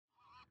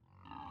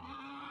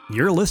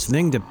You're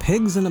listening to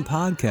Pigs in a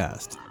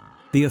Podcast,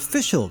 the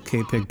official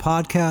K-Pig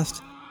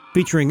podcast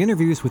featuring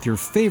interviews with your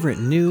favorite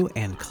new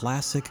and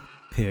classic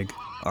pig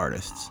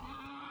artists.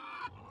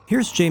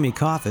 Here's Jamie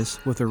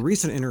Coffis with a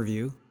recent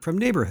interview from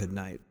Neighborhood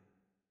Night.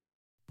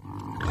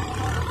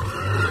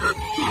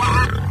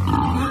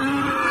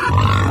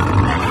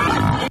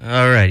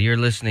 All right, you're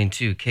listening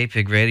to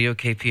K-Pig Radio,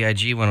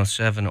 KPIG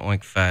 107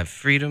 Oink 5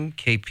 Freedom,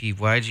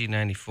 KPYG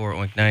 94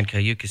 Oink 9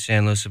 Cayuca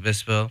San Luis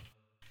Obispo,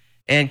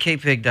 and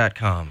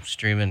kpig.com,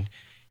 streaming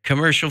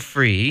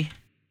commercial-free.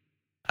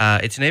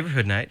 It's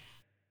Neighborhood Night,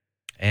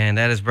 and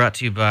that is brought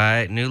to you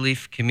by New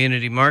Leaf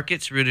Community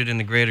Markets, rooted in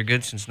the greater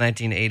good since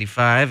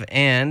 1985,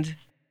 and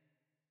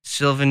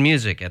Sylvan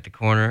Music at the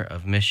corner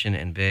of Mission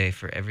and Bay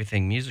for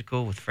everything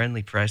musical with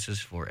friendly prices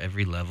for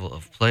every level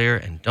of player.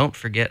 And don't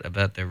forget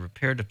about their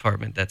repair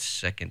department. That's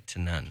second to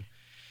none.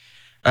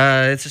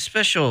 It's a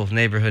special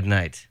Neighborhood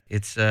Night.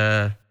 It's we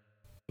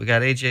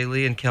got AJ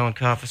Lee and Kellen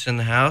Coffis in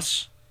the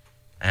house.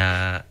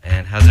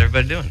 And how's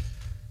everybody doing?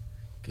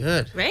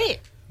 Good. Great.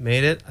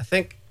 Made it. I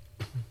think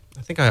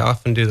I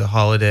often do the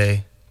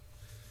holiday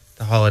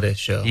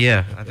show.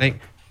 Yeah, I think.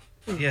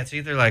 Yeah, it's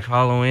either like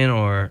Halloween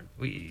or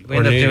we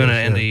end up doing an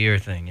end of the year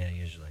thing. Yeah,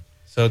 usually.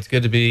 So it's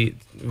good to be.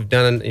 We've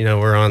done.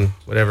 We're on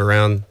whatever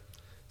round.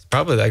 It's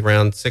probably like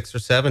round 6 or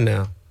 7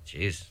 now.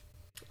 Jeez.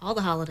 All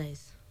the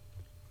holidays.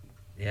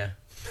 Yeah.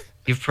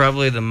 You're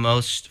probably the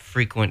most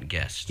frequent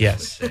guest.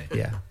 Yes. I would say.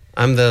 Yeah.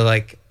 I'm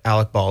the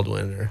Alec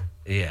Baldwin or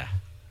Yeah.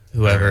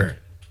 whoever.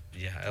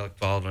 Alec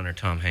Baldwin or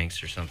Tom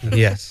Hanks or something.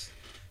 Yes.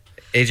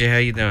 AJ, how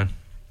you doing?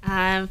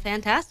 I'm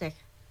fantastic.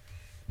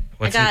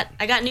 I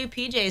got new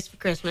PJs for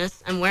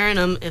Christmas. I'm wearing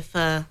them if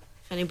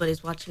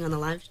anybody's watching on the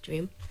live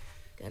stream.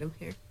 Got them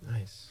here.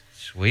 Nice.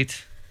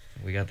 Sweet.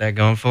 We got that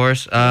going for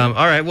us. All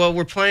right, well,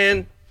 we're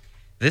playing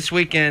this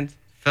weekend,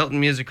 Felton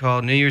Music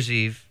Hall, New Year's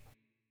Eve,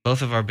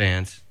 both of our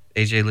bands,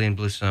 AJ Lee and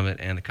Blue Summit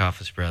and the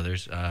Coffis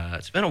Brothers.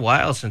 It's been a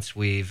while since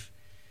we've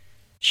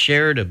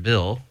shared a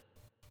bill.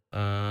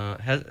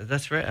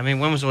 That's right. I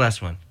mean, when was the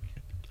last one?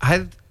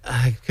 I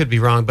could be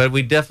wrong, but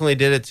we definitely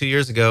did it 2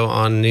 years ago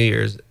on New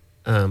Year's.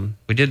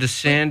 We did the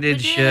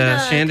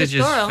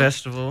Sandages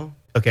Festival.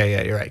 Okay,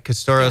 yeah, you're right.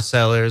 Castoro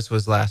Cellars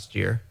was last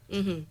year.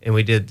 Mm-hmm. And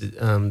we did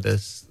the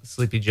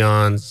Sleepy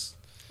John's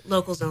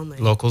Locals only.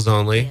 Yep.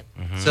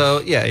 Mm-hmm.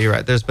 So yeah, you're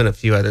right. There's been a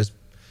few others,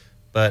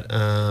 but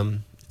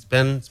it's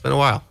been a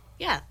while.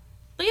 Yeah.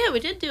 Well, yeah,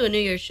 we did do a New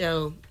Year's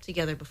show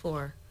together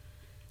before,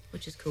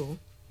 which is cool.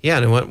 Yeah,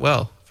 and it went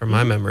well from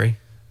my memory.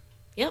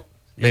 Yep.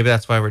 Maybe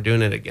that's why we're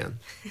doing it again.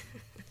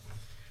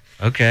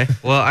 Okay.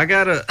 Well, I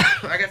got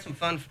some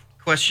fun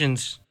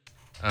questions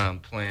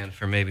planned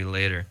for maybe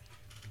later.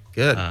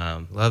 Good.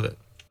 Love it.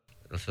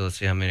 So let's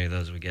see how many of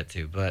those we get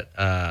to. But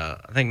I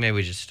think maybe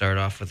we just start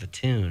off with a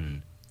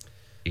tune.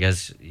 You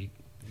guys,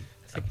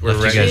 we're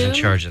you guys in ready.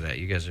 charge of that.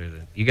 You guys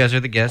are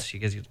the guests. You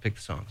guys get to pick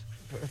the songs.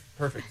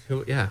 Perfect.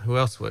 Who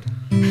else would?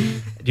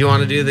 Do you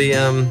want to do the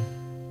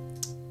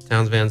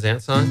Towns Van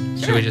Zandt song?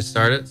 Sure. Should we just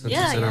start it since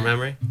it's in our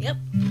memory? Yep.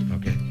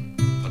 Okay.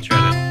 I'll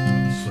try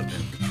to slip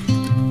in.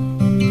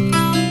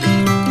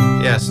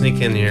 Yeah,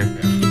 sneak in here.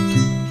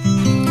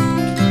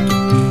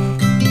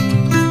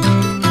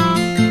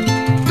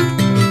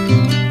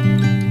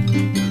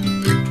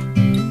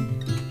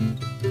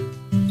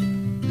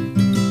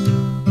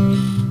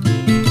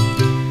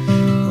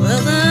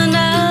 Well, the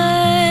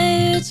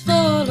night's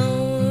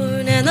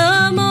forlorn and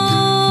the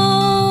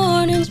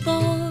morning's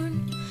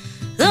born.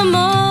 The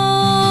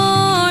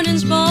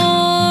morning's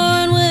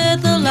born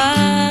with the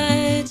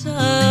lights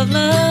of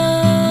love.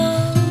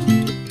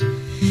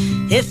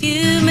 If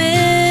you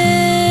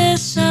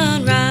miss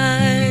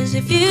sunrise,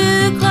 if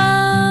you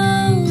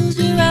close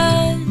your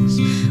eyes,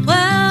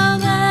 well,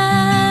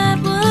 that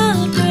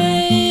would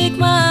break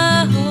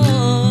my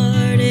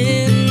heart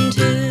in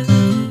two.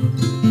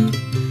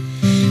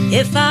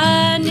 If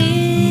I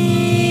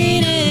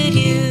needed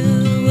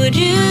you, would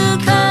you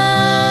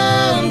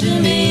come to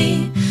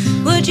me?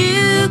 Would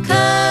you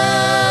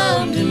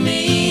come to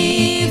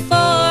me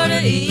for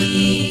to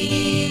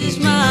ease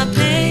my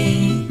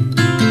pain?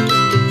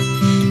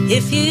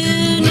 If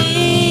you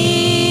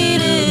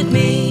needed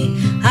me,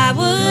 I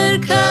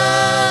would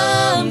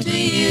come to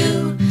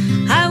you.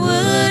 I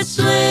would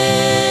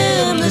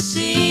swim the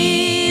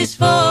seas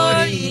for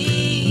to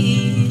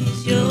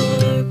ease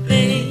your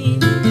pain.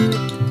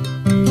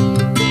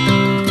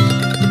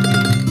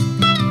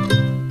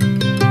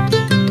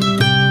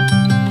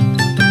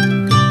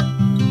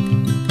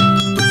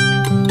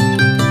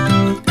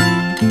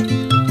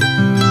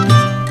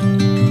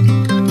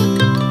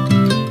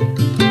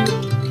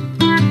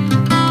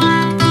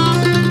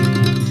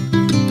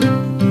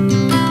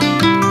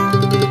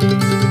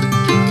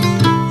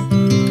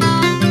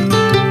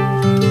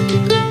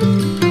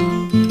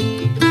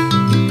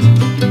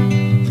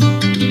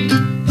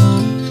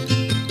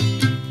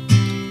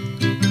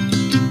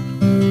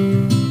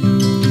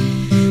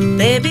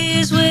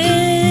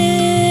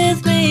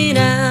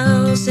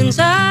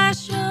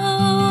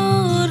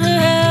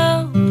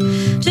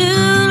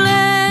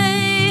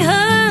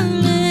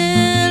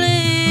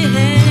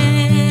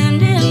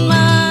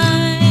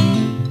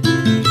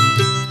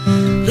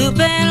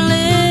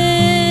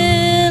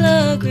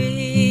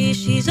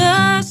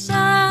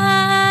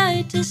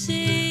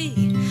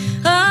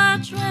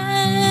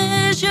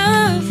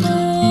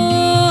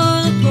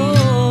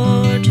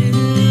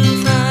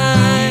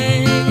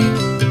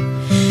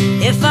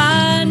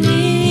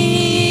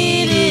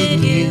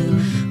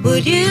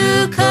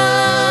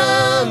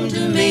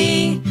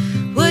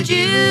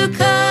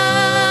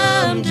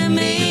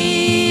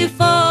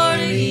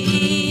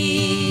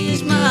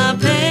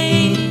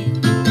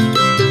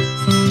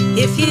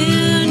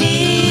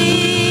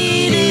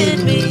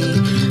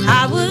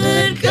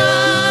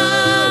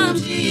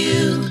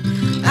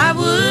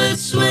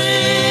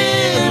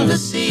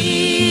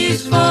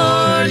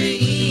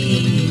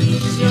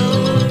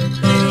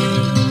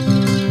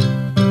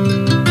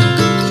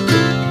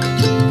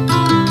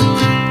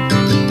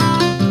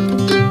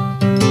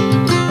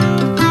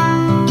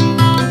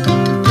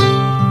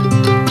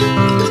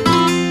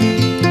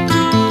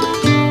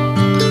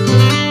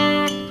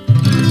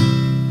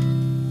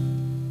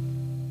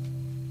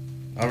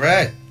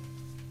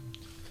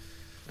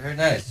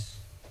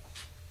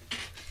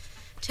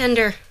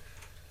 Bartender.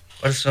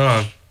 What a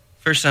song.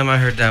 First time I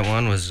heard that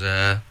one was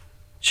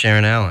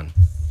Sharon Allen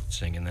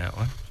singing that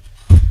one.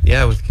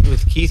 Yeah,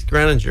 with Keith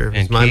Greninger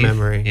was my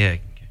memory. Yeah.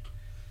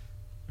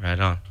 Right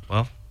on.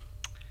 Well,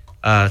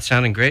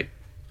 sounding great.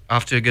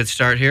 Off to a good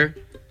start here.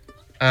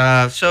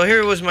 So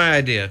here was my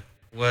idea,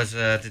 was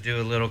to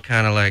do a little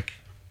kind of like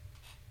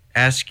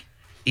ask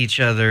each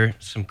other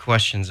some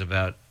questions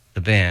about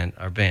the band,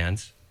 our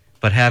bands,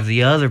 but have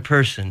the other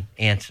person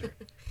answer.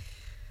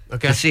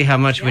 Okay. To see how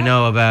much we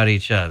know about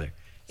each other.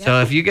 Yeah.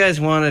 So if you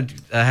guys want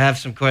to have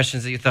some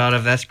questions that you thought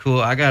of, that's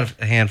cool. I got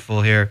a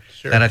handful here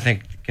that I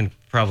think can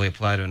probably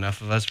apply to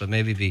enough of us, but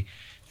maybe be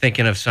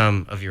thinking of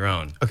some of your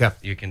own. Okay.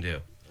 You can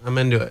do. I'm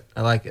into it.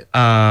 I like it.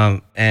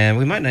 And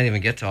we might not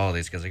even get to all of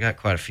these because I got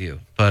quite a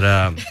few. But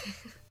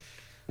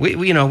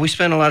we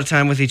spend a lot of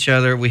time with each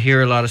other. We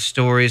hear a lot of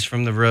stories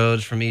from the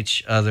roads from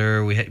each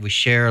other. We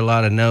share a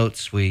lot of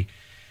notes. We're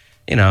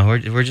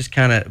just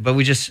kind of, but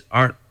we just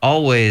aren't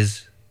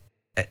always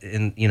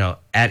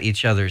at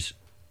each other's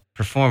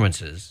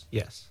performances.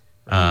 Yes.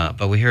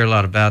 But we hear a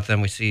lot about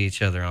them. We see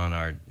each other on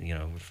our,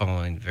 we're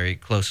following very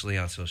closely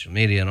on social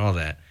media and all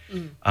that.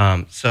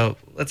 So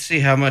let's see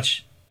how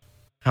much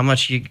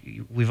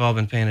we've all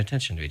been paying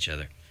attention to each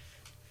other.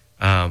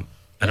 I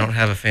don't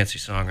have a fancy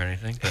song or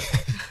anything, but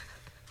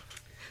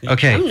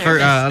okay.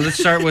 Let's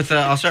start with.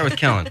 I'll start with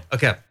Kellen.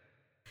 Okay.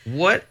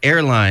 What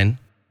airline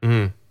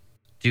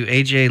do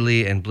AJ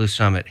Lee and Blue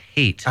Summit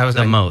hate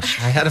the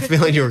most? I had a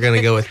feeling you were going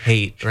to go with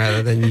hate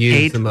rather than use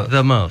hate the most.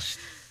 The most.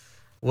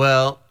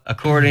 Well,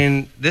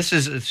 this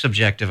is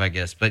subjective, I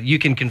guess, but you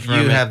can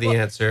confirm. You have the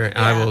answer, and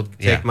I will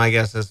take my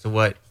guess as to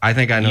what I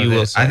think I know. You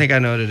will say. I think I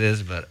know what it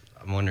is, but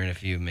I'm wondering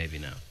if you maybe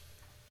know.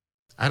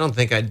 I don't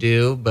think I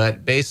do,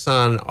 but based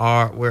on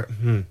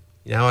now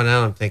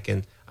I'm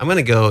thinking I'm going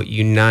to go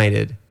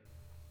United.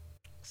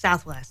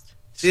 Southwest.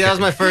 See, that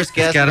was my first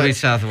guess. It's got to be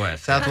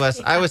Southwest.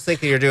 Southwest. I was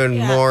thinking you're doing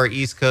more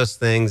East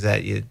Coast things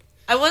that you.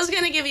 I was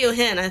going to give you a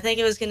hint. I think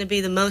it was going to be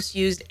the most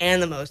used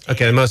and the most hated.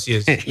 Okay, the most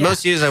used.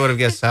 Most used, I would have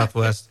guessed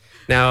Southwest.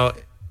 Now,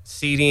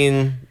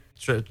 seating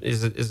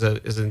is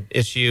an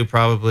issue.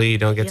 Probably you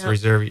don't get to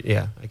reserve.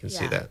 Yeah, I can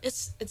see that.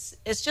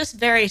 It's just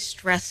very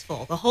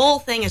stressful. The whole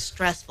thing is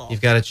stressful.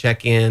 You've got to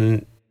check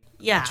in.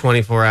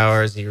 24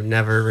 hours. You're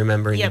never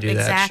remembering to do that.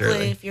 Exactly.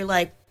 Surely. If you're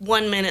like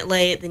 1 minute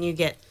late, then you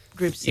get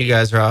group C. You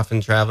guys are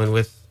often traveling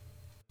with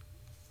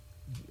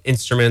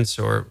instruments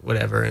or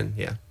whatever, and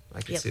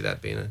I can see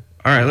that being a.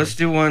 All right, let's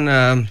do one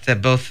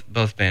that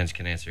both bands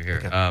can answer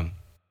here. Okay.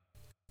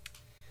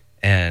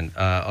 And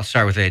I'll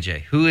start with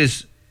AJ.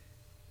 Who's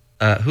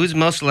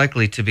most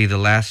likely to be the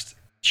last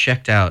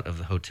checked out of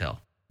the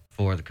hotel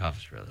for the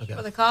Coffis brothers? Okay.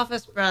 For the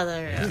Coffis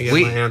brothers. Yeah.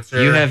 My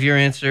answer. You have your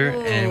answer,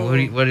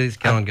 and what is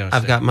Kellen going to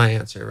say? I've got my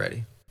answer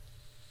ready.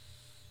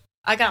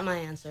 I got my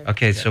answer.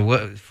 Okay, so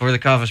what for the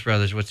Coffis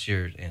brothers? What's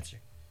your answer?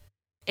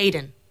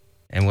 Aiden.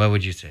 And what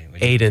would you say?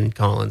 Aiden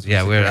Collins.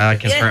 Yeah,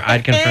 I'd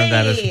confirm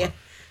that as well.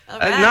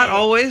 Right. Not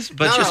always,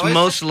 but just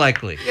most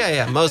likely.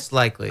 Yeah, most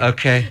likely.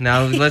 Okay,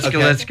 now let's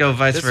go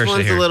vice versa here. This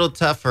one's a little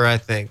tougher, I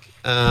think.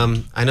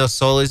 I know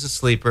Sully's a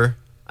sleeper.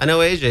 I know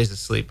AJ's a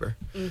sleeper.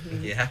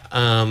 Mm-hmm. Yeah.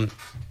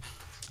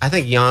 I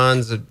think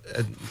Jan's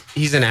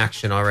he's in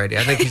action already.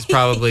 I think he's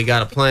probably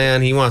got a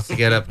plan. He wants to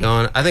get up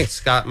going. I think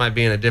Scott might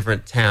be in a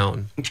different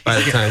town by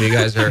the time you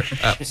guys are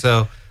up.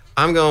 So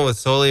I'm going with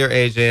Sully or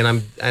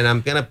AJ, and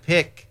I'm gonna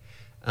pick.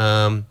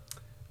 I'm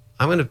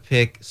gonna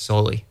pick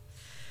Sully.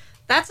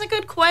 That's a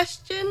good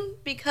question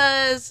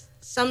because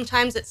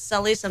sometimes it's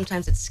Sully,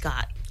 sometimes it's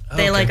Scott.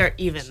 They are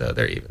even. So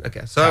they're even.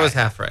 Okay, so I was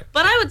half right.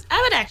 But I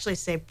would actually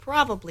say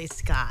probably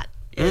Scott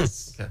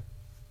is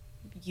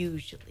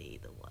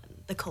usually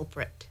the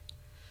culprit.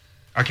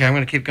 Okay, I'm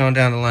going to keep going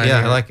down the line. Yeah,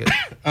 here. I like it.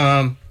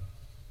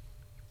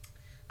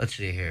 Let's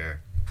see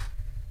here.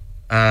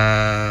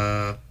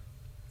 Can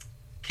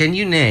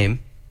you name,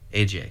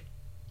 AJ,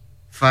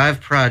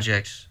 5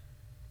 projects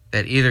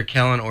that either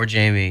Kellen or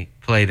Jamie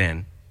played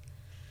in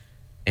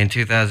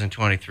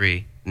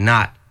 2023,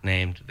 not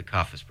named the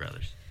Coffis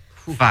brothers?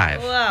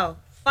 5. Whoa,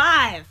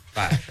 5.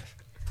 5.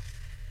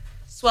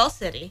 Swell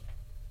City.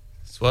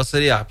 Swell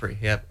City Opry.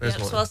 Yep, there's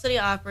one. Swell City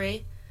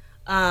Opry.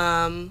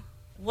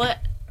 What?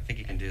 I think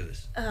you can do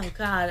this. Oh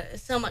God,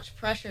 it's so much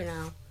pressure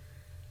now.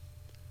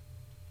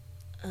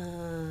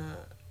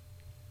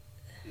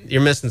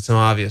 You're missing some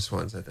obvious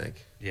ones, I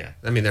think. Yeah.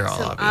 I mean, they're all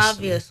some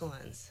obvious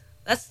ones.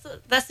 That's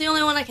the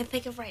only one I can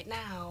think of right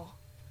now.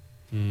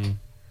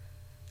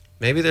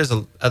 Maybe there's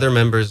other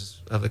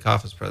members of the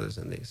Coffis brothers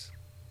in these.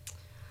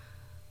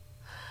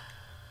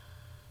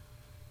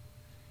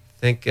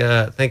 Think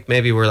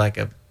maybe we're like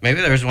a. Maybe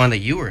there's one that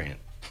you were in.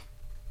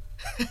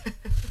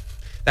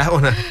 That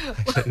one.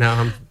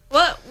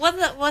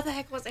 What the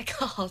heck was it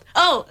called?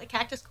 Oh, the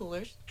Cactus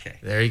Coolers. Okay.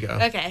 There you go.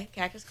 Okay,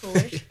 Cactus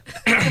Coolers.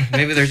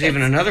 Maybe there's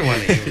even another one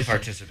that you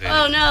participated in.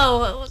 Oh no,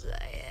 what was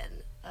I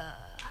in?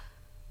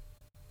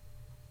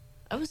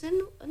 I was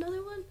in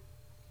another one.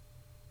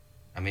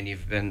 I mean,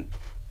 you've.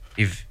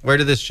 Where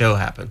did this show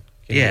happen?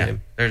 Can you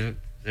name?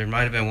 There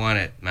might have been one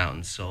at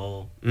Mountain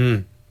Soul.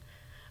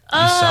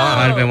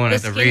 Might have been one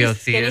at the Skinny, Rio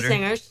Skinny Theater.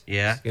 Singers.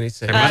 Yeah. Skinny There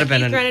Singers. might have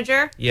been Keith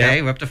Reniger. Yeah.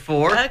 Okay, we're up to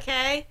 4.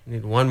 Okay.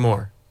 Need one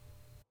more.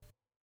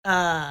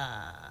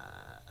 Uh,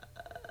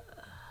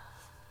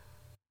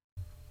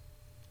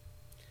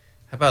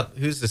 How about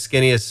who's the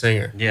skinniest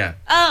singer? Yeah.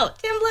 oh,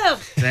 Tim Blue.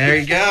 There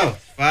you go.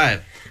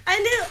 5.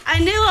 I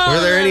knew all.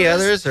 Were there of any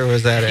those. others, or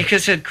was that You it? could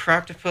have said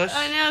Croctopus.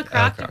 I know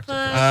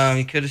Croctopus.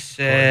 You could have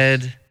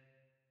said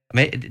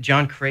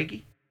John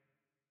Craigie.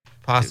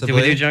 Possibly. Did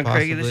we do John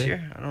possibly. Craigie this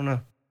year? I don't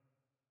know.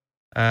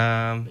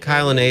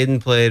 Kyle and Aiden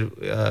played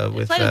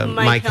with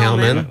Mike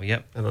Hellman.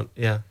 Yep. I don't.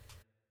 Yeah.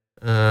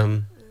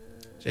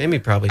 Jamie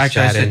probably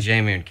Actually, I sat said in.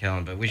 Jamie and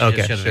Kellen, but we should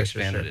have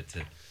expanded it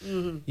to.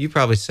 You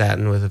probably sat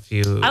in with a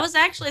few. I was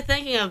actually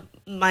thinking of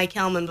Mike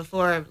Hellman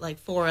before, like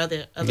 4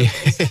 other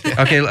things.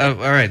 Okay, all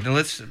right. Then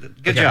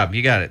Good job,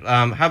 you got it.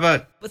 How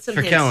about With some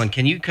for hints. Kellen?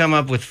 Can you come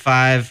up with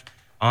 5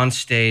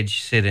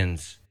 on-stage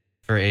sit-ins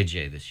for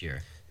AJ this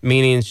year?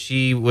 Meaning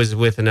she was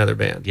with another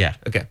band. Yeah.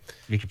 Okay.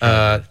 You could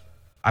probably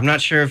I'm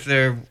not sure if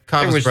there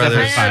Coffis was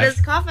Brothers. definitely Does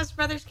 5. Coffis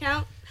Brothers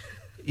count?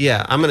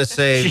 Yeah, I'm gonna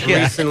say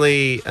Yeah.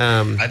 recently.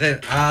 I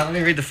did. Let me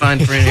read the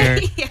fine print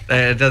here.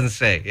 Yeah. It doesn't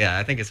say. Yeah,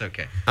 I think it's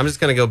okay. I'm just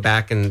gonna go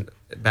back in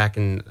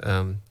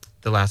the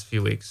last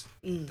few weeks.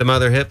 The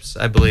Mother Hips,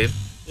 I believe.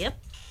 Yep.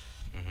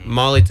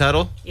 Molly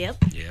Tuttle. Yep.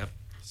 Yep.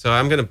 So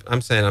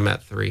I'm saying I'm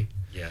at 3.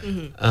 Yeah.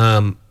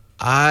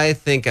 I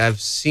think I've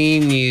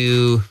seen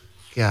you.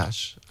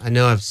 Gosh, I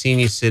know I've seen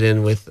you sit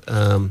in with.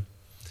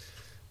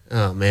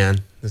 Oh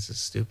man, this is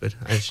stupid.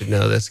 I should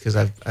know this because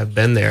I've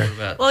been there. What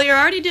about Well, you're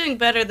already doing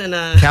better than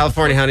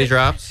California Honey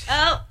Drops.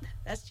 Oh,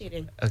 that's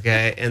cheating.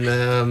 Okay,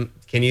 and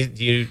can you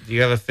do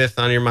you have a 5th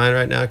on your mind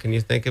right now? Can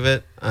you think of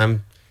it?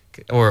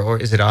 Or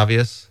is it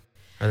obvious?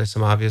 Are there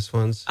some obvious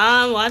ones?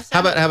 Well, I've said,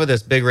 How about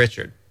this? Big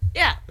Richard.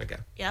 Yeah. Okay.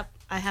 Yep.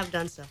 I have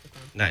done stuff with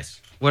them.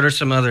 Nice. What are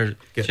some other?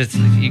 Good.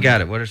 You got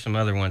it. What are some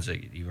other ones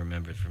that you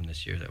remembered from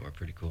this year that were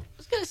pretty cool? I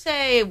was gonna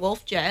say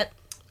Wolf Jet.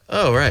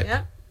 Oh right.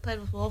 Yep.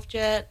 Played with Wolf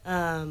Jet.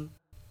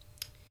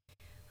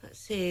 Let's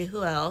see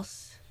who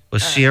else.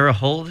 Was Sierra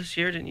Hull this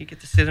year? Didn't you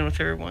get to sit in with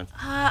her once?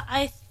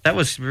 That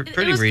was pretty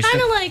it was recent.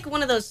 kind of like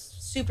one of those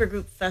super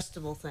group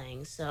festival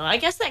things, so I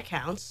guess that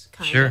counts.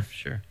 Sure.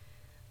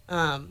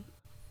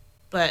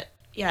 But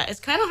yeah, it's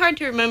kind of hard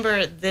to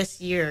remember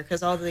this year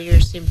because all the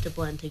years seem to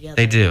blend together.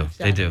 They do.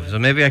 Exactly. So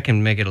maybe I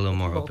can make it a little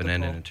more Multiple.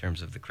 open-ended in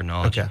terms of the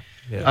chronology. Okay.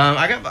 Yeah.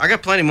 I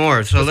got plenty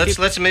more. So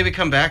let's maybe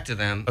come back to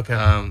them. Okay.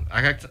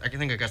 I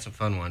think I got some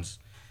fun ones.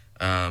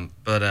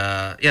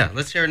 Yeah,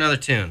 let's hear another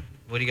tune.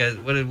 What do you guys?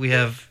 What did we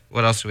have?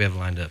 What else do we have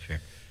lined up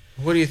here?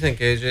 What do you think,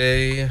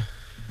 AJ?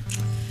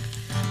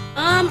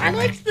 I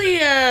liked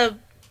the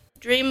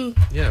Dream.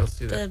 Yeah, let's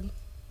do that.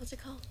 What's it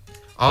called?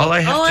 All I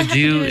have to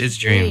do is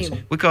dreams.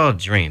 dream. We call it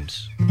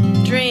dreams.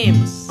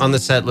 Dreams. On the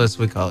set list,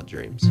 we call it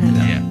Dreams.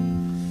 Yeah.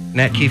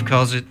 Nat Keefe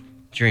calls it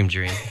dream.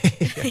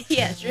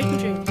 Yeah,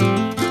 Dream.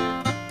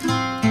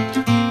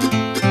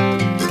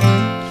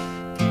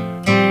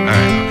 All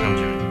right, I'll come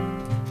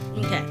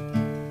join. Okay.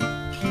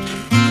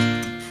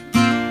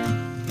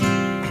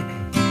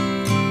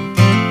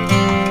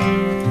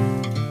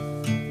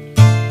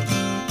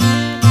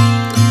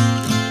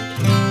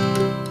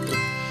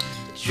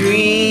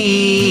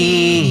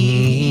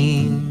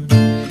 Dream,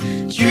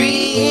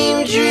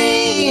 dream,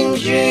 dream,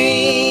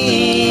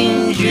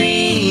 dream,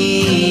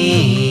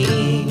 dream,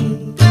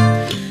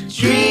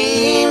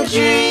 dream,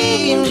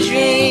 dream,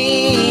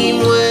 dream.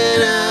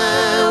 When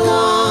I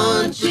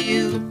want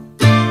you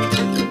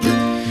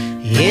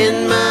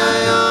in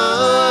my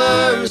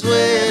arms,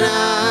 when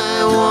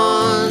I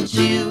want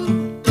you,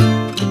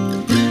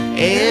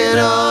 and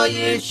all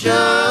your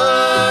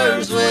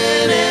charms.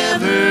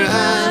 Whenever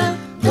I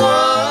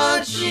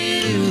want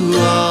you,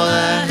 all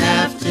I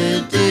have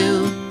to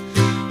do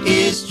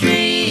is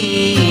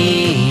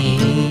dream,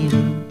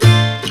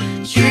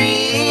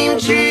 dream,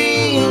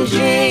 dream,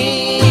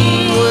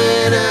 dream.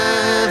 When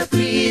I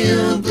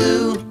feel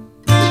blue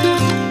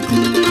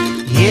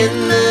in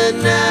the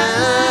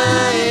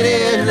night,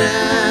 and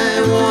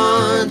I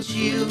want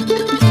you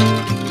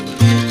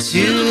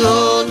to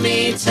hold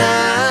me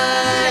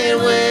tight.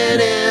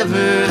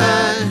 Whenever I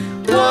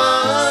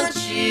want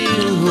you,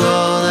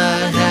 all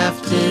I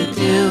have to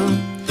do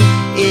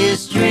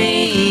is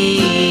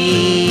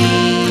dream.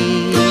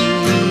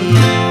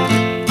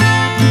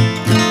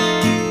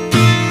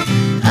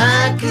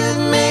 I could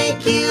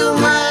make you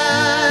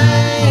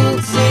mine,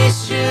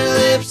 taste your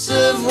lips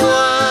of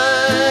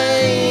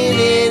wine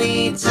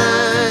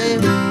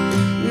anytime,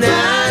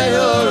 night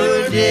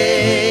or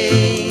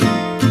day.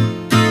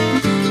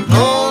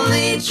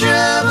 Only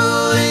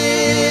trouble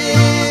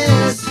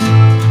is,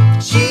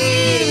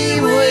 gee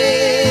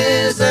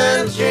whiz,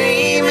 I'm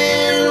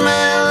dreaming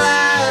my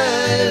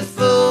life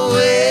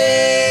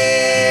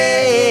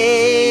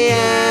away.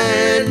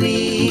 I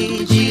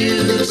need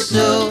you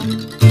so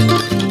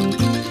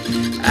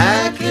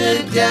I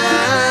could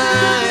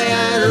die.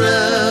 I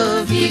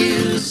love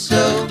you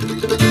so,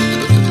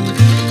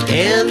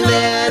 and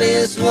that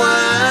is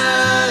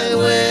why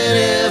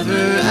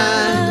whenever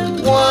I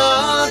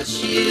want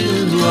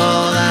you,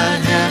 all I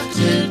have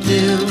to do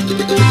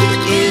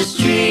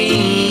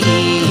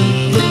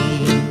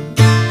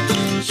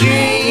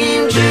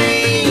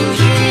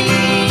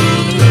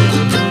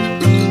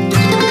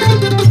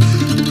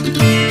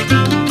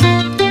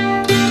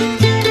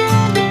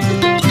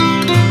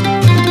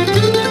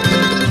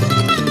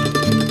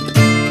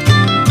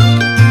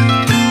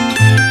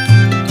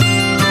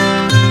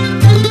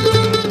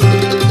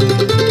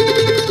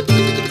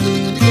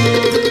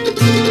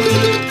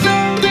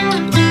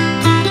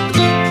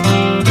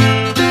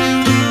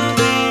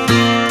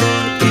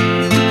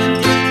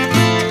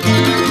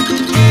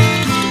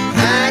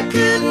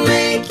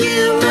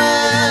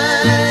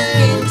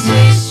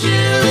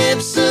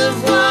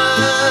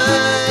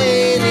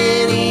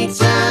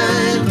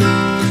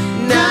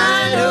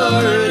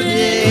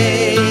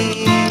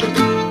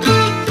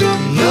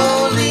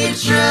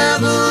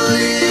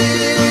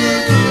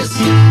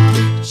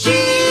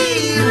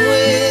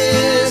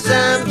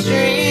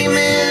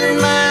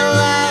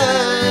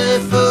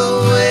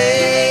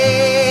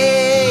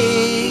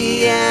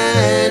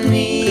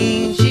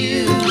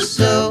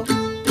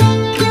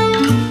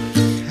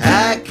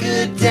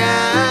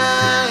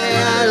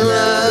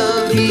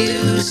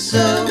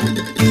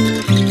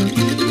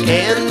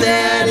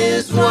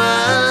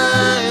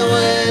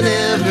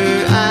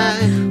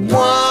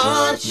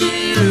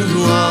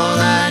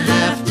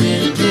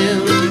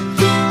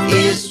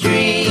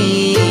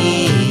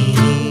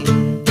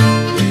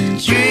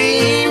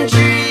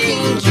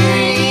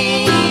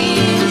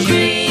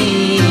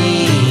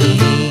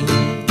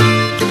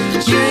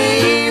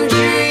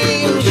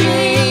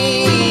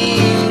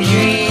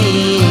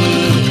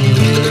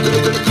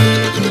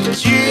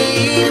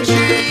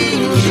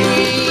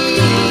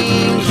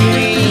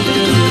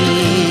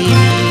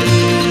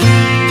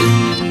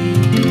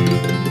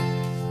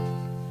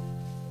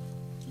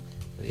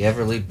The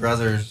Everly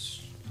Brothers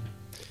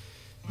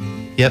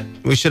Yep.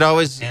 We should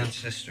always. and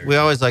sister. We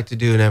always like to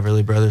do an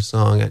Everly Brothers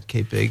song at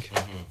Cape Big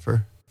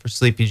for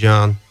Sleepy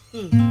John.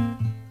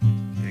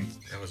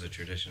 That was a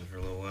tradition for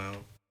a little while.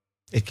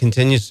 It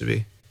continues to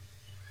be.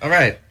 All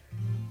right.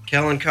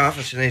 Kellen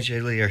Coffis and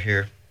AJ Lee are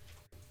here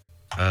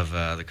of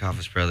the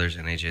Coffis Brothers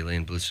and AJ Lee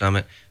and Blue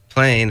Summit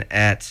playing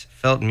at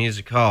Felton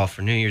Music Hall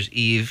for New Year's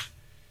Eve.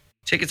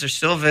 Tickets are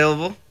still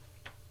available,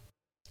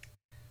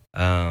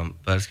 but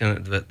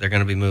they're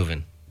gonna be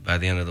moving by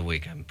the end of the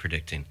week, I'm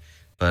predicting.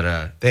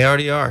 But They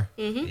already are.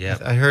 yeah,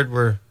 I heard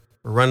we're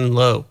running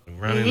low.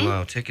 running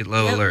low, ticket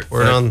low alert.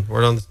 We're on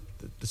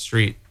the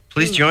street.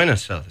 Please join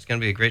us, though. It's going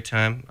to be a great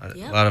time. A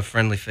Yep. lot of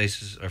friendly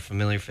faces, or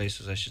familiar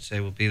faces, I should say,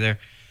 will be there.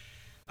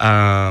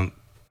 And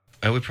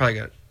we probably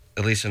got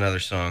at least another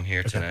song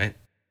here tonight,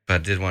 but I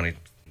did want to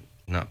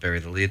not bury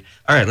the lead.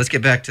 All right, let's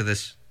get back to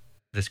this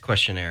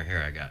questionnaire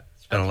here I got.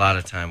 Spent a lot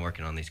of time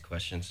working on these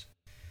questions.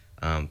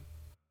 I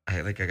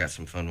think I got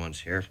some fun ones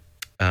here.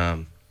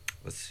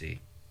 Let's see.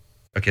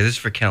 Okay, this is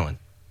for Kellen.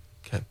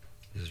 Okay.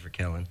 This is for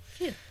Kellen.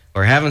 Phew.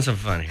 We're having some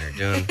fun here,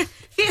 doing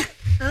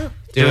Oh.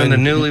 doing the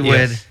newlywed,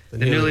 yes, the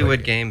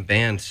newlywed game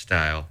band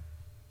style.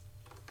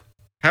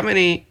 How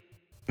many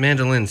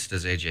mandolins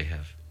does AJ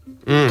have?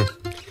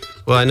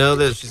 Well, I know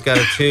that she's got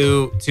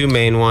two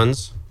main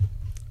ones.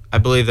 I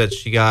believe that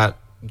she got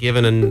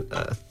given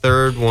a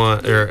third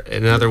one or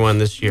another one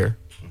this year,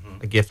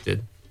 a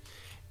gifted,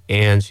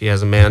 and she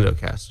has a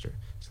Mandocaster.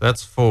 So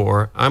that's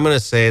 4. I'm gonna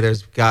say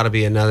there's got to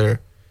be another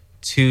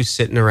 2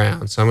 sitting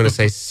around. So I'm gonna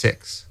say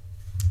 6.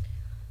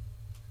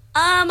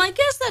 I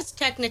guess that's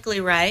technically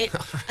right.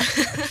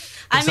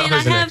 It's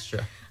always an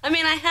extra. I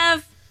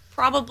have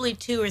probably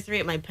 2 or 3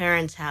 at my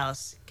parents'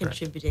 house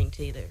contributing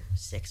to either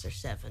 6 or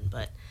 7,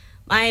 but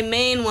my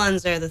main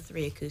ones are the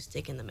 3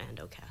 acoustic and the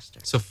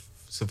Mandocaster.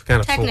 So kind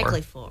of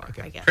Technically 4. 4,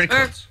 Okay. I guess. Pretty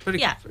close.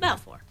 About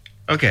 4.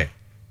 Okay.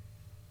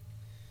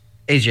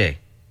 AJ,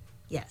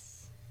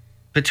 Yes.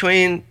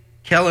 between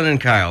Kellen and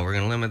Kyle, we're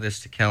going to limit this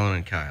to Kellen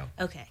and Kyle.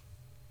 Okay.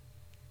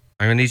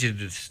 I'm going to need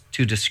you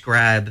to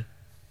describe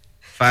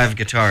 5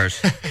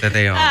 guitars that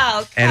they own.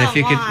 Oh, and if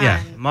you could, come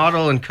on.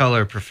 model and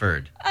color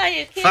preferred. Are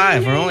you kidding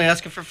 5. me? We're only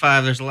asking for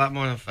 5. There's a lot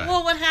more than 5.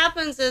 Well, what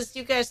happens is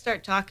you guys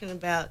start talking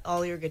about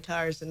all your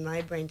guitars, and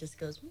my brain just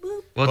goes, boop.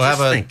 Well, Well, just how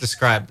about think.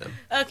 describe them?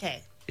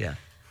 Okay. Yeah.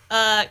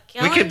 Kellen,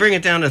 We could bring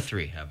it down to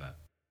 3. How about?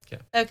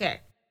 Okay.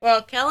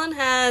 Well, Kellen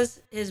has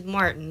his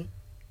Martin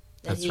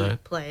that That's he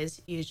right.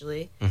 plays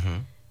usually. Mm-hmm.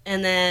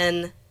 And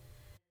then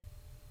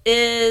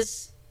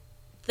is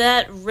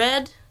that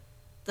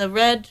the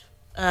red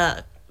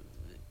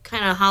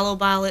kind of hollow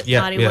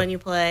body one you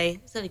play?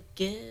 Is that a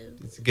Gibson?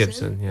 It's a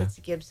Gibson, yeah. It's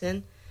a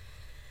Gibson.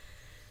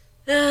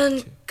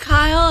 And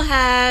Kyle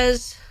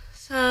has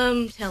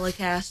some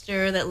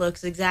Telecaster that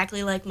looks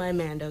exactly like my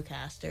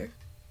Mandocaster.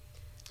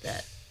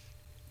 That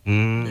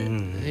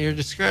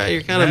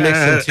You're kind of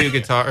mixing 2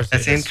 guitars.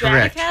 That's here.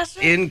 incorrect.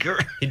 Stratocaster?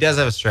 Incorrect. He does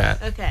have a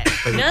Strat. Okay.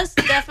 He does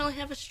definitely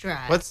have a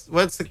Strat.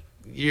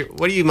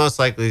 What are you most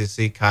likely to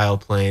see Kyle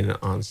playing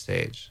on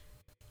stage?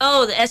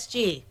 Oh, the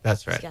SG.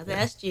 That's right. He's got the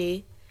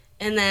SG.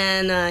 And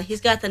then he's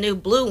got the new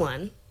blue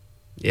one.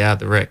 Yeah,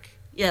 the Rick.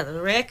 Yeah,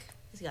 the Rick.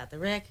 He's got the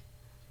Rick.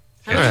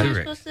 How Yeah, much the are you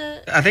Rick. supposed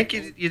to... I think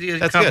you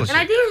That's accomplished And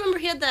I it. do remember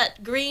he had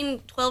that green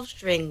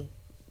 12-string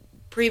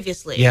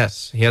previously.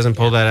 Yes, he hasn't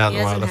pulled that out He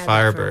in a while. hasn't The had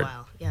that for a Firebird.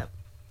 while. Yep.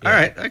 All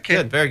right. Okay.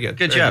 Good, very good.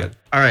 Good very job.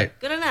 All right.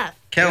 Good enough.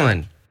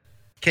 Kellen,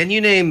 can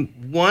you name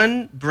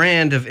one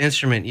brand of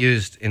instrument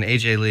used in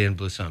AJ Lee and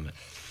Blue Summit?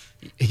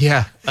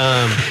 Yeah.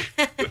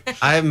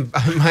 I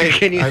might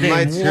Can you I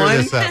might name screw one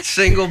this up.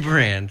 single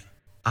brand?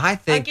 I I'll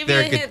think give you a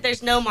they're hint. good.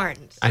 There's no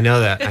Martins. I know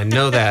that.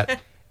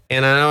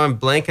 And I know I'm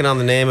blanking on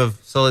the name of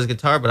Sully's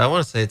guitar, but I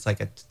want to say it's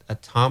like a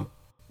Tom.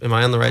 Am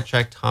I on the right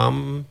track?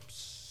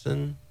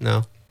 Thompson?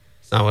 No,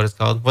 it's not what it's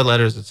called. What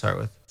letters does it start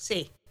with?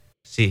 C.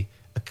 C.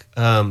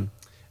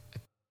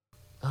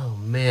 Oh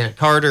man,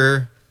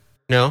 Carter.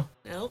 No,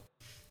 Nope.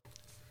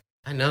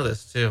 I know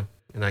this too,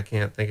 and I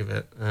can't think of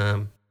it.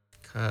 You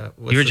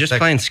were just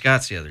playing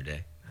Scott's the other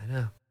day. I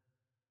know.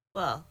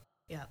 Well,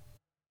 yeah.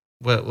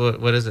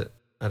 What is it?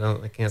 I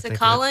can't It's think a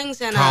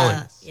Collings and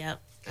Collins. a...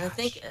 Yep.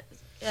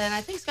 And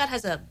I think Scott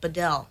has a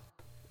Bedell.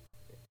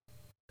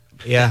 of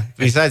it. Yeah.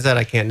 Besides that,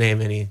 I can't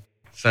name any.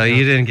 So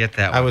you didn't get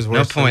that one. I was no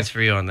worse than- points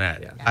for you on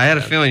that. Yeah. I had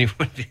a feeling you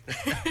wouldn't be.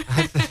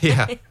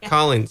 Yeah,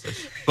 Collins.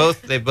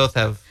 They both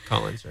have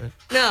Collins, right?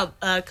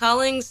 No,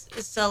 Collings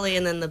is Sully,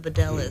 and then the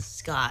Bedell is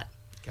Scott.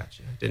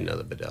 Gotcha. Didn't know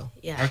the Bedell.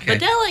 Yeah. Okay.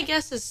 Bedell, I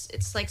guess,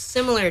 it's like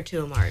similar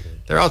to a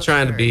Martin. They're all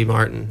trying to be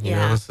Martin, you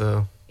Yeah. know.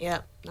 So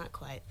Yep, not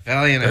quite.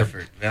 Valiant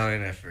effort.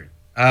 Valiant effort.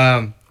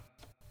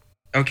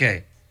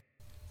 Okay.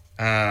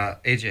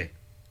 AJ,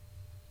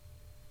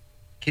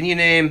 can you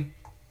name?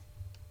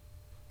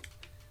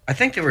 I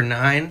think there were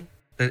 9.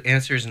 The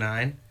answer is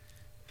 9.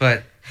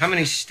 But how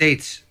many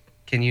states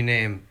can you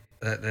name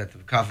that the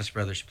Coffis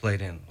brothers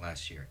played in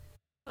last year?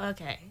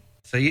 Okay.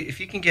 So if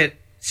you can get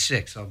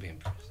 6, I'll be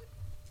impressed.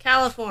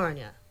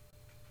 California,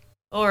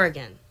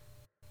 Oregon,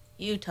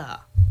 Utah,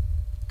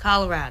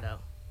 Colorado,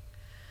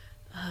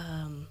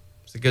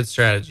 It's a good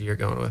strategy you're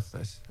going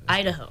with.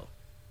 Idaho.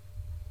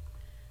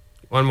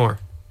 One more.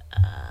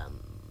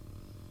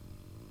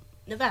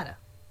 Nevada.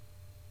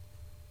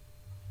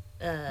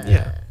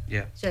 Yeah.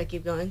 Should I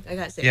keep going? I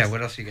got 6. Yeah,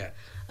 what else you got?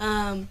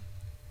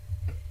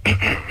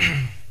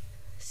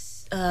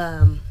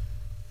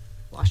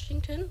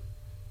 Washington?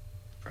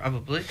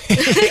 Probably.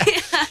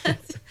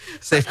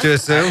 Safe to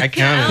assume. I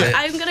counted it.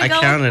 I'm gonna I go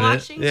counted with it.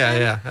 Washington.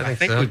 Yeah. I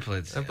think so. we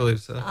played. I believe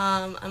so.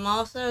 I'm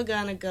also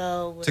gonna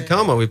go with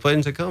Tacoma. We played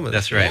in Tacoma.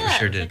 That's right. Yeah, we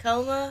sure did.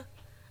 Tacoma.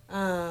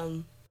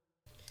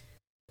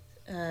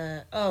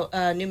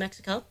 New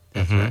Mexico.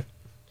 That's right.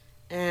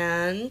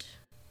 And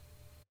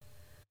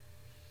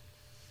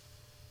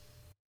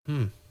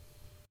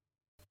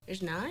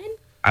there's 9.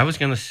 I was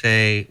gonna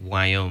say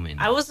Wyoming.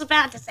 I was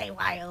about to say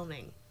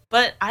Wyoming,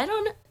 but I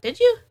don't know. Did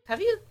you? Have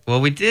you? Well,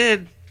 we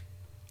did.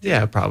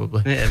 Yeah,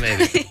 probably. Yeah,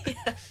 maybe.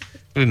 Yeah.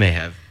 We may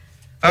have.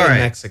 All All right. right.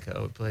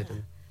 Mexico. We played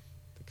in.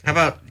 How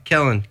about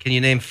Kellen? Can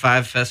you name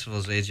 5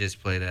 festivals AJ's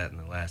played at in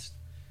the last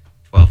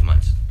 12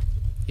 months?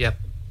 Yep.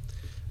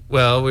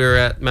 Well, we were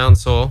at Mountain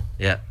Soul.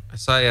 Yeah. I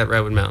saw you at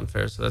Redwood Mountain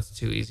Fair, so that's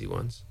 2 easy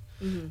ones.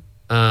 Mm-hmm.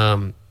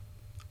 I'm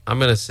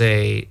gonna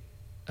say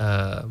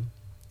Hardly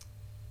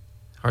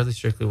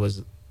Strictly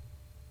was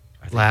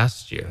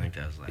last year. I think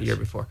that was last The year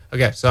before.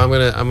 Okay, so I'm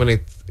gonna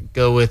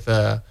go with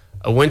a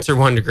Winter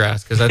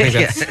Wondergrass because I think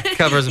that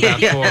covers about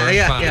 4 or 5.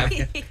 Yeah.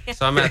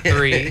 So I'm at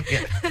 3.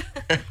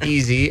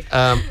 Easy.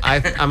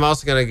 I'm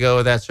also gonna go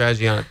with that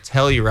strategy on a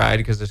Telluride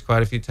because there's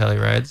quite a few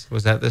Tellurides.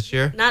 Was that this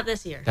year? Not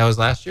this year. That was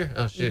last year.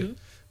 Oh shoot.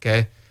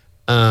 Okay.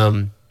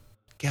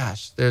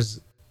 Gosh, there's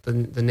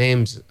the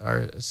names are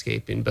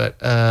escaping, but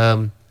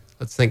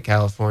let's think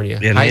California.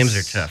 Yeah, names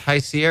are tough. High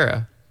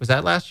Sierra. Was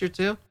that last year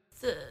too?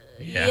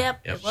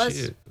 Yep, it was.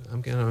 Shoot,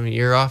 I'm a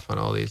year off on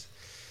all these.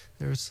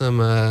 There was some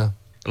a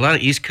lot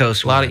of East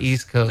Coast. a lot of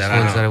East Coast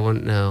ones that I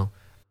wouldn't know.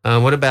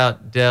 What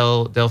about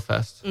Del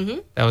Fest? Mm-hmm.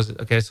 That was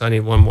okay. So I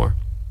need one more.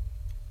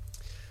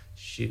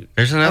 Shoot.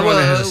 There's another one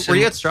that has a were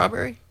you at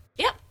Strawberry?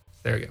 Yep.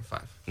 There we go.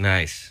 5.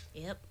 Nice.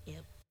 Yep.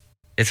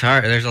 It's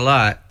hard. There's a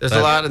lot. There's a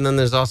lot, and then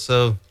there's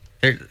also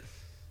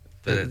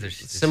there's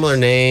similar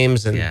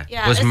names and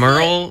Yeah, was it's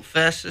Merle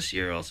Fest this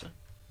year also?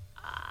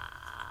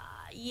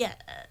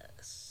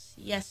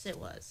 Yes, it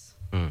was.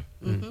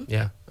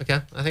 Yeah. Okay.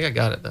 I think I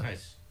got it though.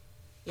 Nice.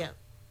 Yep.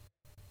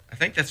 I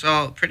think that's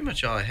pretty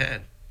much all I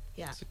had.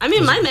 Yeah. I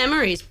mean, my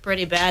memory's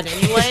pretty bad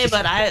anyway,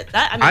 but I'd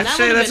that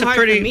say would have that's been a hard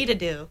pretty- for me to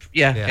do.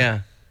 Yeah.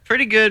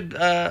 Pretty good.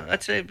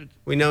 I'd say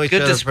We know each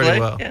good other display. pretty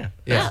well.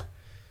 Yeah.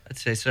 I'd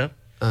say so.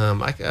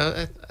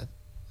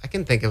 I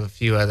can think of a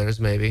few others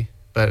maybe,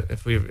 but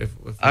if we All get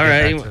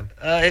right. back to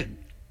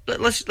them.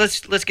 Let's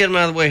get them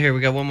out of the way here. We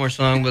got one more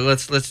song, but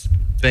let's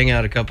bang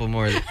out a couple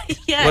more.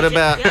 Yeah. What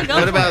about yeah, go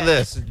what for about it.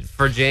 this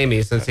for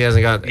Jamie since he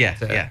hasn't got Yeah,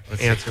 to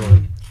let's answer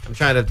one? I'm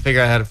trying to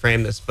figure out how to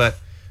frame this, but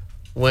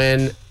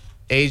when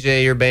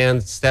AJ, your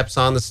band, steps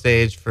on the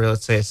stage for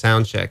let's say a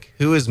sound check,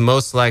 who is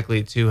most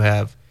likely to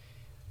have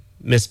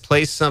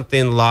misplaced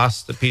something,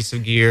 lost a piece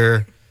of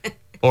gear,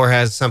 or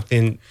has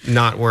something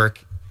not work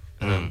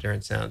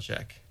during sound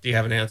check? Do you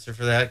have an answer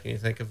for that? Can you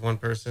think of one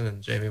person?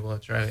 And Jamie will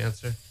try to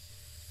answer.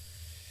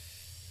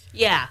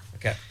 Yeah.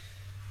 Okay.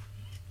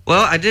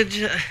 Well, I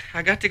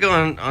got to go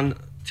on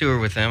tour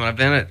with them. I've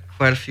been at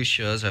quite a few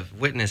shows. I've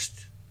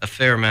witnessed a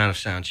fair amount of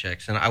sound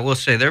checks, and I will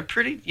say they're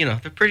pretty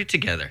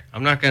together.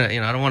 I'm not gonna,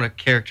 I don't want to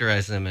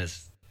characterize them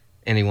as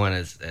anyone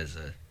as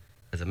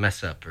a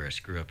mess up or a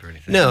screw up or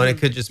anything. No, and it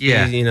could just be,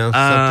 something's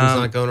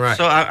not going right.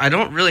 So I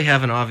don't really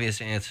have an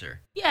obvious answer.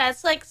 Yeah,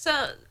 it's like,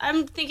 so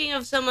I'm thinking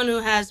of someone who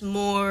has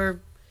more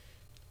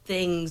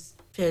things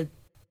to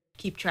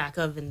keep track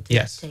of and to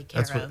take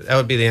care of. That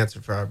would be the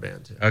answer for our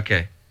band too.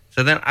 Okay.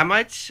 So then I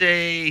might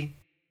say,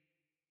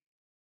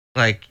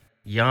 like,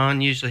 Jan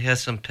usually has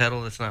some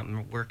pedal that's not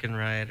working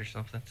right or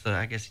something. So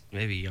I guess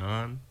maybe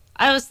Jan.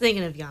 I was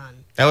thinking of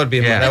Jan. That would be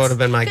that would have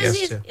been my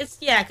guess too.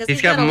 Because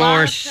he's got a more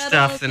lot of stuff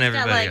pedals. than he's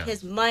everybody got, like, else.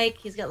 his mic.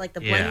 He's got, like,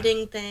 the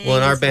blending thing. Well,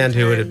 in our band,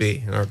 who would it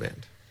be? In our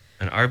band,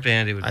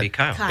 it would be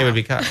Kyle. It would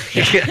be Kyle.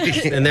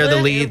 And they're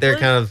the lead. They're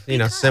kind of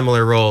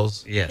similar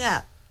roles. Yes.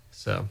 Yeah.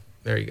 So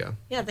there you go.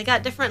 Yeah, they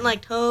got different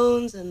like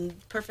tones and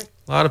perfect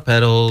A lot of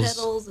pedals.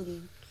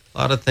 and A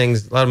lot of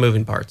things. A lot of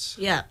moving parts.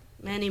 yeah,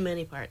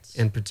 many parts.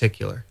 In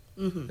particular.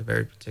 Mm-hmm. They're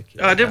very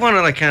particular. Oh, I did want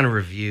to kind of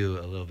review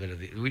a little bit of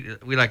the.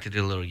 We like to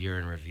do a little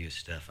urine review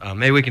stuff.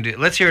 Maybe we can do.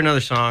 Let's hear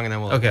another song and then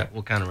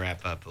we'll kind of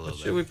wrap up a little What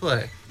bit. should we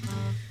play?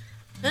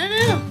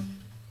 I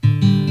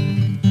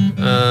don't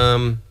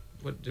know.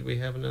 What did we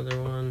have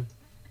another one?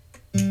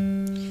 I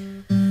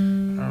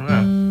don't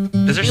know.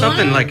 Is there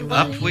something like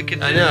up we could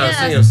do? I know. I was Yeah.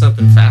 thinking of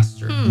something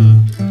faster. I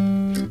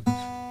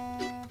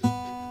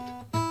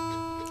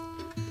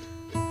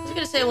was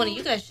gonna say one of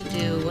you guys should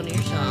do one of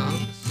your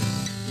songs.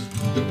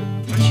 Why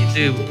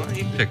don't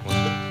you pick one?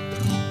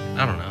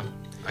 I don't know.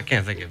 I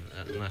can't think of.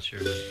 I'm not sure.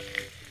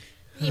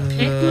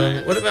 Pick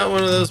one. What about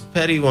one of those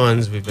petty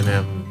ones we've been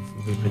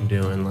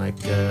doing? Like,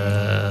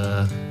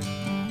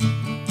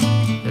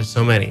 there's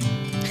so many.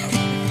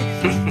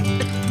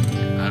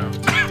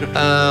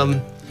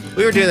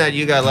 We were doing that.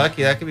 You Got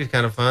Lucky. That could be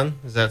kind of fun.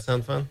 Does that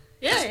sound fun?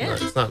 Yeah.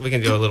 It's not. We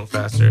can go a little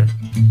faster.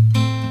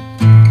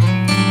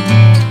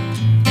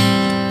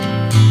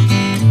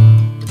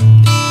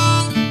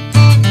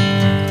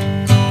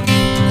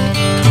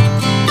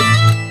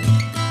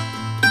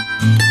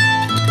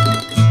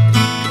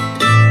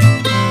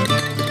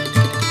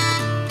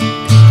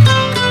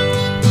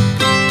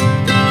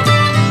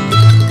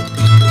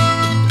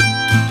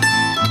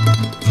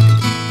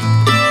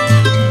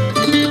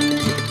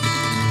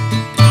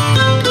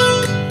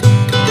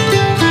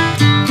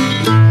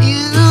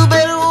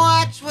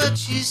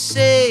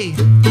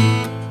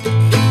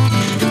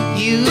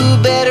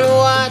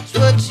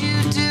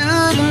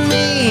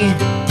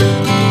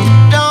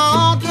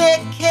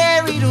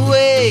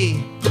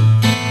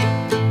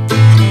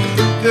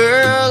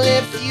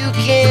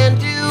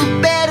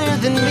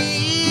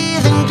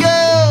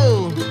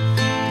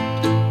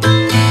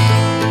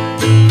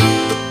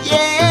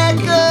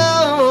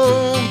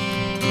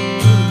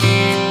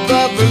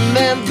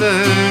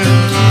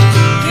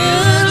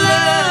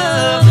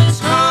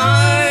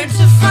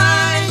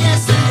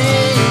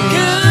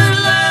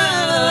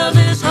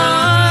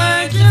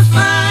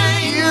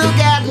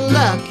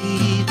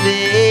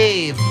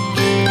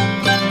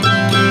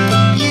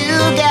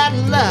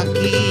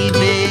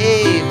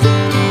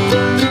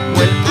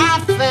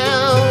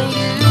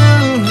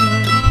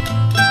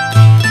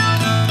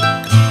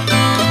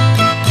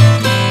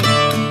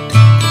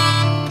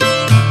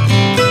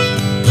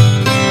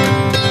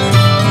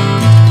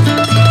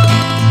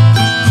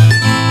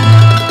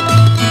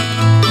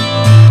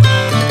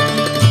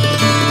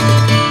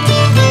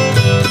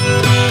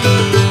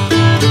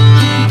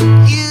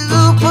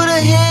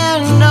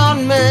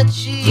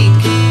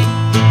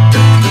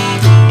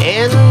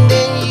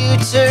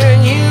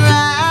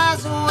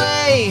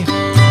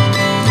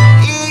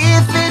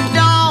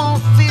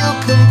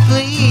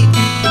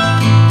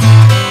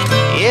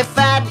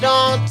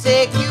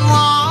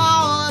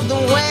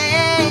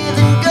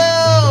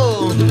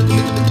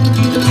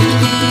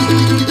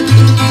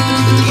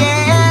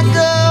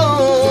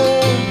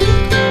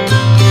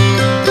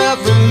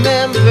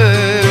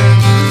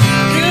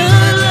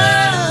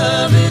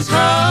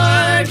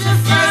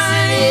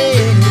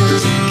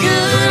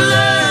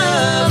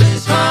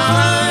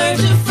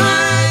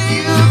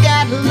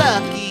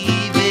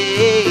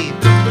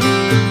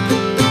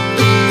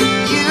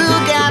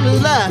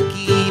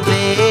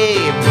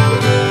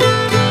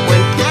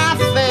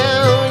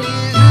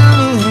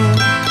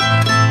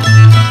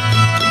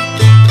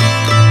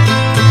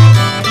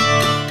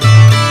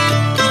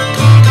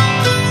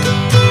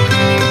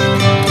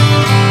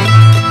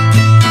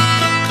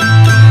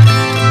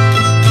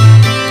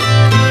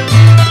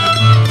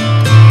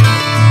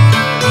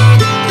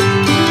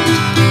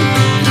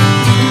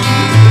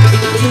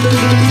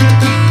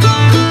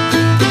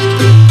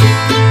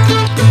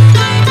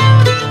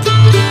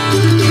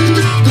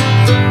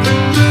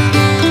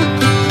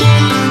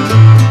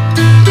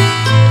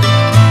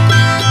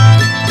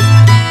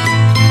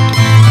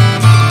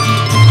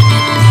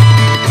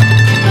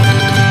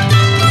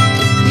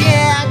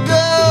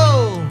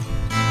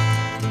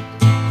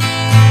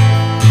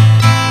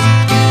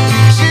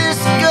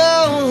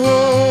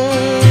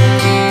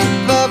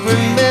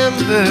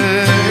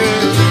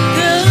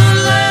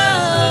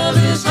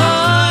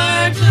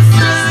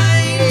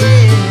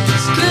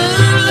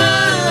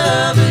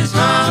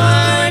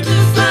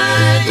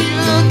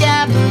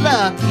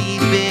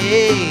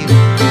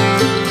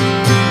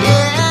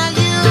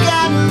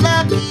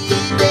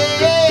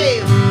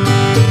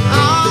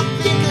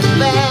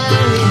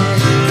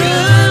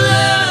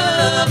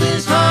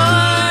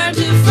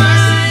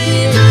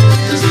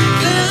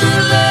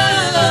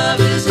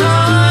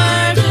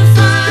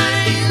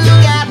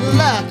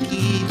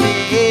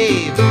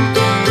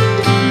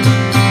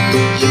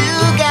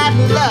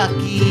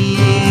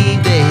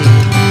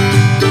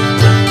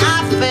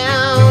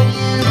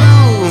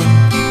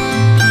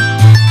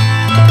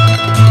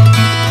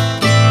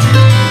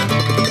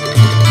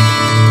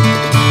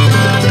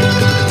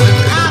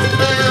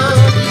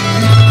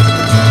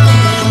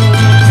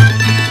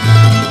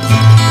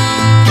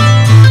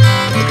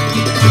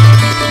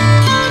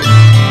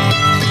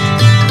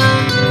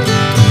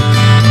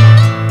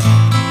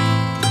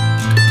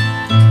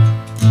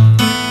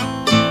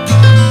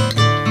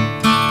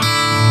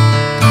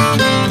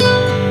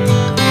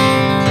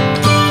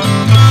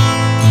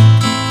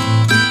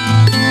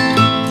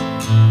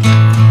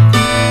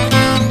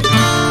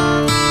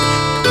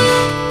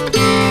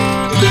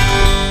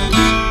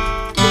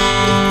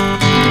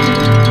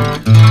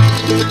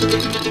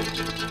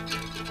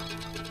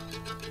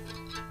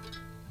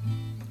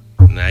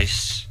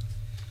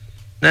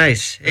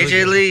 Nice.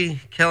 AJ Lee,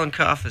 Kellen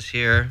Coffis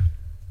here.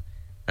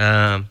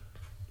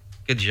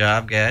 Good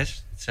job,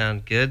 guys.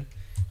 Sound good.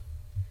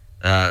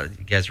 You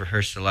guys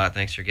rehearsed a lot.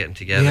 Thanks for getting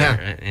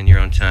together in your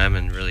own time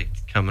and really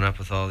coming up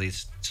with all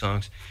these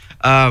songs.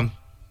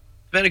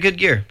 been a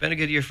good year. Been a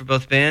good year for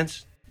both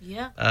bands.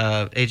 Yeah.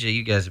 AJ,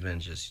 you guys have been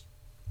just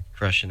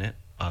crushing it.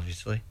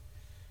 Obviously,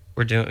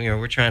 we're doing.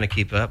 We're trying to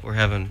keep up. We're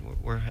having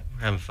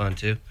fun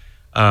too.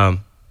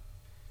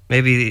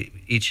 Maybe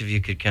each of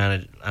you could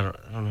kind of. I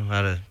don't know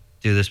how to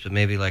do this, but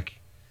maybe like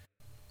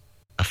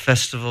a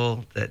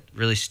festival that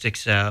really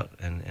sticks out,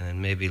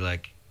 and maybe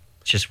like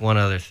just one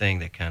other thing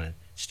that kind of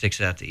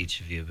sticks out to each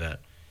of you about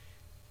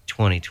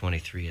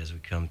 2023 as we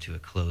come to a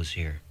close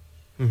here.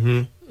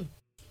 Mm-hmm.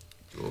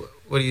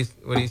 What do you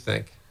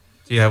think?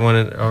 Do you have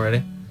one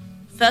already?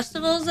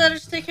 Festivals that are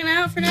sticking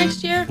out for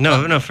next year?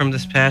 No, from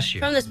this past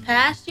year. From this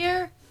past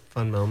year?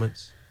 Fun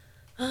moments.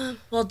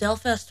 Well,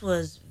 Delfest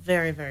was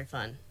very, very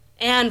fun.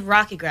 And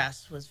Rocky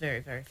Grass was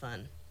very, very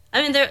fun.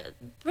 I mean,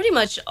 pretty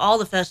much all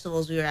the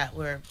festivals we were at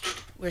were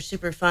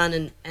super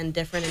fun and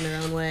different in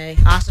their own way.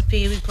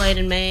 Ossipee, we played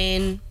in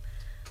Maine.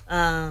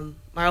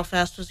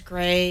 Marlfest was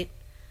great.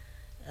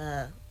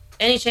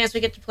 Any chance we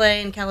get to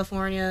play in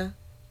California,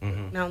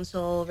 Mountain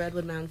Soul,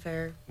 Redwood Mountain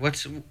Fair.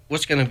 What's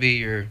going to be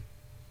your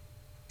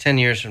 10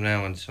 years from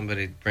now when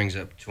somebody brings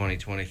up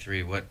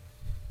 2023? What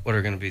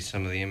are going to be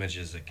some of the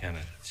images that kind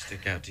of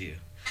stick out to you?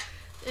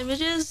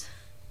 Images?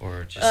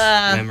 Or just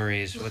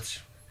memories?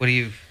 What do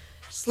you...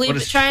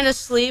 Trying to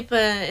sleep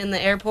in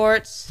the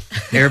airports.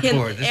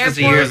 Airport. This is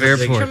the year of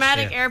airports.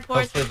 Traumatic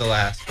airports. Hopefully the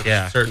last. But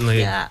yeah. Certainly.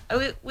 Yeah.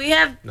 We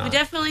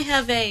definitely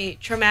have a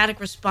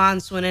traumatic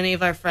response when any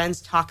of our friends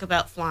talk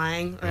about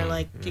flying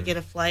or to get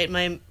a flight.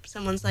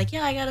 Someone's like,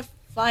 yeah, I got to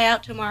fly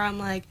out tomorrow. I'm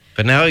like,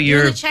 but now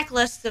you're the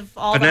checklist of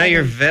all. But now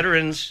you're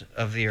veterans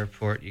of the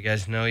airport. You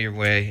guys know your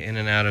way in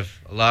and out of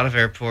a lot of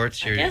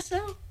airports. I guess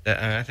so.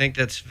 I think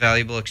that's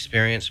valuable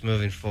experience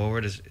moving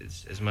forward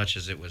as much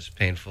as it was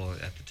painful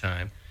at the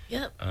time.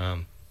 Yep.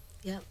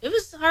 It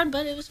was hard,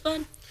 but it was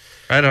fun.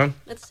 Right on.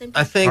 At the same time.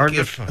 I think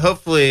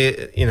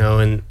hopefully,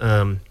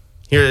 and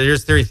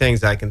here's three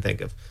things I can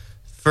think of.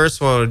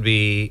 First one would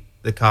be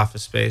the Coffis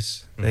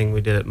Space thing we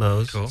did at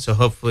Moe's. Cool. So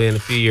hopefully in a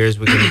few years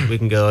we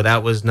can go.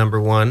 That was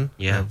number one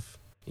of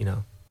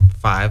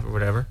 5 or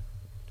whatever.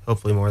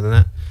 Hopefully more than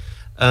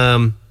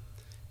that.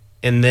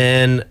 And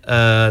then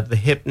the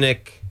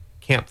Hypnic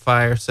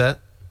campfire set.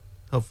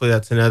 Hopefully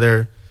that's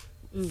another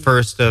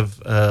first of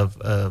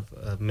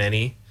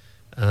many.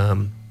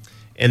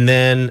 And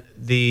then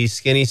the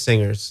Skinny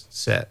Singers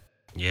set.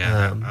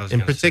 Yeah.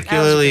 And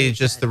particularly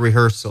just the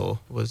rehearsal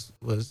was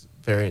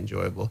very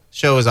enjoyable.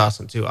 Show was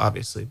awesome too,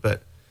 obviously,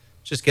 but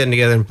just getting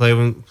together and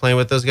playing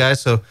with those guys.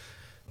 So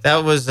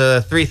that was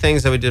 3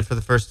 things that we did for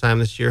the first time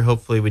this year.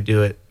 Hopefully we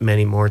do it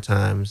many more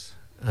times.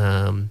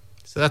 So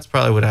that's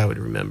probably what I would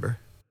remember.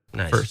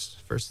 Nice.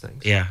 First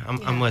things. Yeah,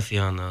 I'm with you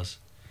on those.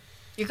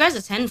 Your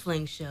guys' Ten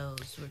Fling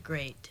shows were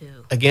great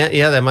too. Again,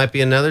 yeah, that might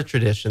be another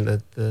tradition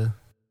that the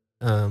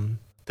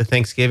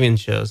Thanksgiving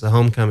shows, the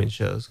homecoming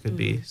shows could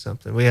be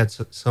something. We had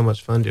so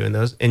much fun doing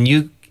those. And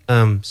you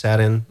sat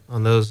in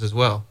on those as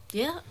well.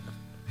 Yeah.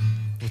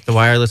 With the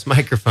wireless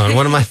microphone.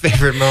 One of my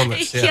favorite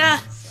moments. Yeah.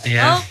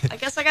 Well, I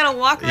guess I got to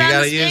walk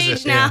around the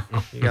stage now.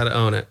 Yeah. You got to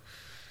own it.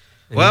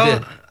 And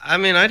well, I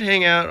mean, I'd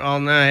hang out all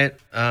night.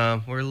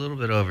 We're a little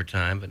bit over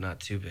time, but not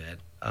too bad.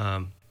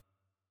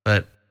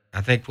 But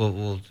I think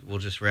we'll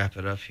just wrap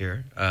it up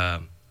here.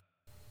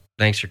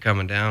 Thanks for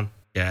coming down,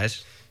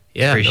 guys.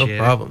 Yeah, Appreciate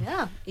no problem.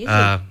 Yeah,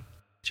 easy.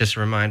 Just a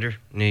reminder,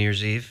 New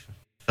Year's Eve,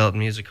 Felton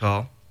Music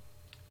Hall.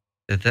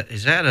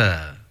 Is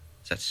that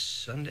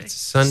Sunday? It's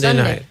Sunday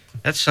night.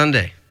 That's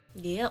Sunday.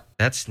 Yep.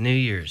 That's New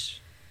Year's.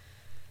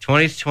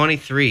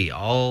 2023,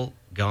 all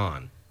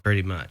gone,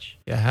 pretty much.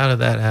 Yeah, how did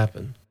that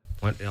happen?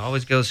 It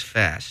always goes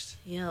fast.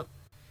 Yep.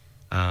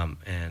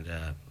 And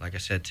like I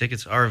said,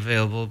 tickets are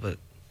available, but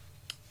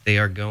they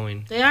are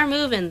going. They are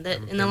moving.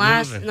 In the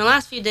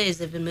last few days,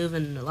 they've been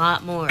moving a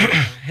lot more.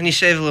 And you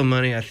save a little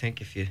money, I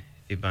think, if you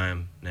buy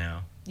them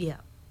now. Yeah.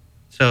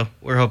 So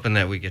we're hoping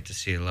that we get to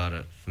see a lot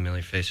of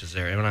familiar faces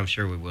there, and I'm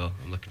sure we will.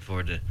 I'm looking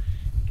forward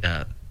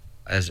to,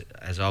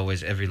 as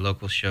always, every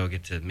local show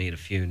get to meet a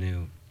few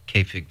new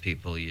K-Pig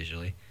people.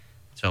 Usually,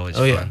 it's always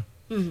fun. Yeah.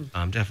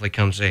 Mm-hmm. Definitely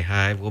come say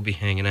hi. We'll be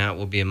hanging out.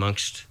 We'll be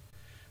amongst.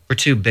 We're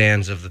 2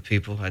 bands of the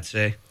people, I'd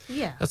say.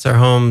 Yeah. That's our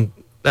home.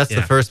 That's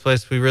the first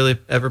place we really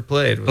ever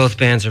played. Both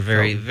bands are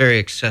very, very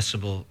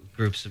accessible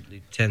groups of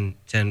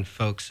 10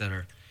 folks that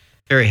are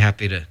very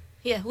happy to.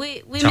 Yeah,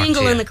 we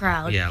mingle in the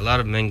crowd. Yeah, a lot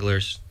of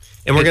minglers.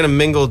 And we're going to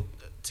mingle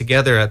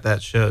together at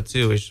that show,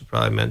 too, we should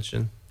probably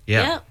mention.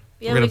 Yeah.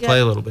 We're going to play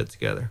a little bit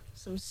together.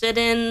 Some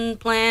sit-in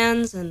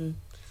plans and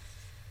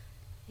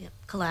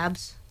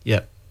collabs.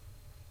 Yep.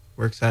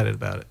 We're excited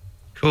about it.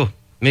 Cool.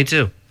 Me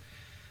too.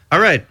 All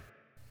right.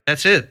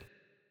 That's it.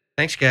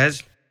 Thanks,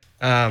 guys.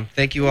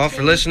 Thank you all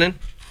for listening.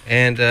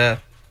 And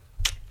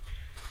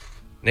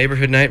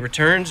Neighborhood Night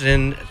returns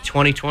in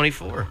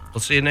 2024. We'll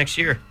see you next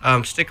year.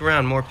 Stick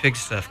around. More pig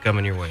stuff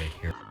coming your way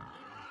here.